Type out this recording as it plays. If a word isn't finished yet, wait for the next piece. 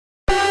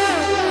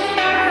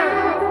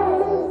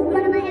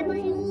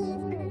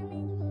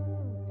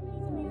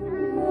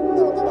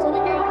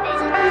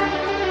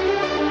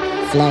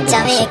flow.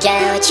 Tell me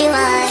again what you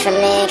want from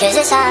me, cause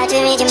it's hard to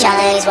read your mind.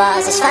 Behind these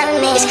walls, it's fun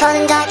with me. It's cold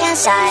and dark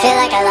outside, feel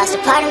like I lost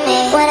a part of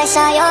me. When I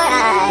saw your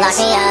eyes, lock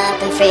me up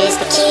and freeze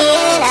the key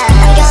in us.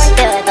 I'm going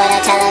through it, but I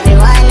tell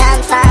everyone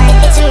I'm fine.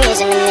 It's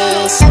amusing to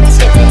me, something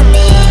stupid to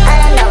me. I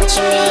don't know what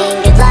you mean,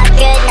 good luck,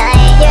 good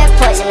night. You're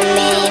poison to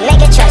me, make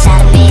a choice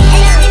out of me.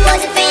 And I'll be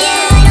poison for you,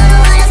 I don't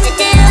know what else to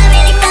do. I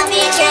really fell for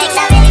your tricks,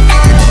 I really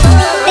fell a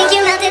fool. Think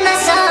you melted my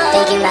soul,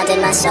 think you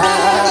melted my soul.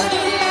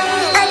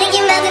 I think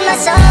you melted my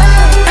soul.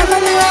 I'm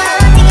on the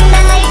road, thinking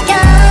about how you're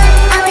gone.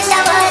 I wish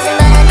I wasn't,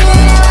 but I knew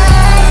that I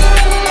was.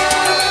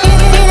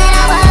 Knew that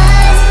I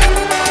was.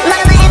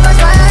 Mine my Air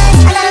Force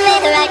Ones. I thought I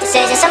made the right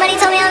decision, somebody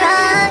told me I'm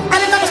wrong.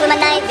 I'm in focus with my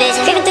night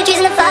vision, creeping through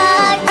trees in the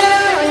fog. I don't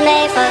know what I was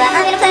made for,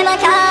 I'm gonna play my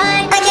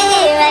card. I can't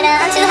hear you right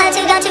now, I'm too high,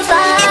 too gone too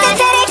far. It's a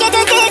panic at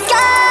the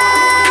disco.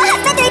 I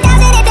spent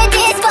 3,000 at the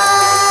disco.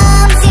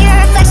 See your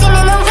reflection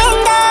in the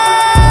window.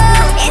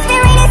 It's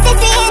been raining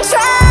since the intro.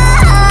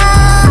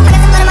 I got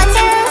some blood on my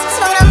tunes,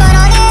 smoking on butt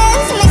on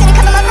ends, mixing a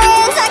cup of my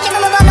friends. I can't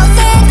remember no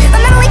sins.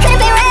 Remember we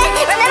couldn't pay rent,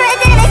 remember it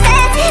didn't make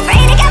sense.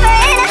 Rain to cover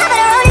in, I hop on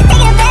the road, it's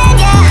taking a bend.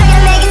 Yeah, I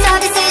gotta make a tough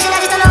decision, I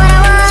just don't know what I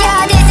want.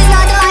 Yeah, this is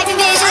not the life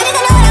envisioned, I just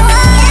don't know what I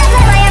want. Yeah, I'm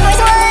playing my Air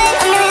Force One,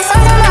 a million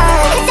songs I'm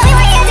on. Tell me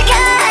why you had to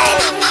gun.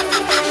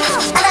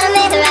 I thought I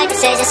made the right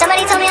decision,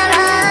 somebody told me I'm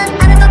wrong.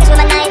 I've been focused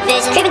with my night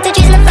vision, creeping through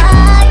trees in the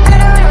fog. I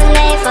don't know what I was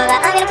made for, but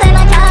I'm gonna play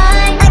my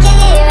card. I can't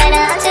hear you right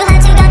now, I'm too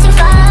high, too gone too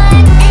far.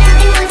 And I've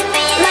been poison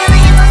for you, my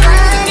Air Force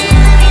Ones.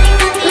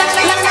 My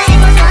Air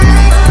Force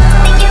Ones.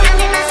 Think you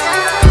melted my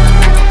soul,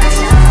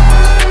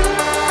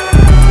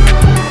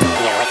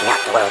 When you're waking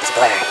up, the world is a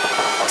blur.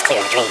 What was clear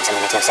in a dream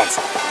suddenly makes no sense.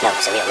 No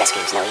surreal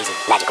rescues, no easy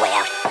magic way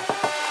out.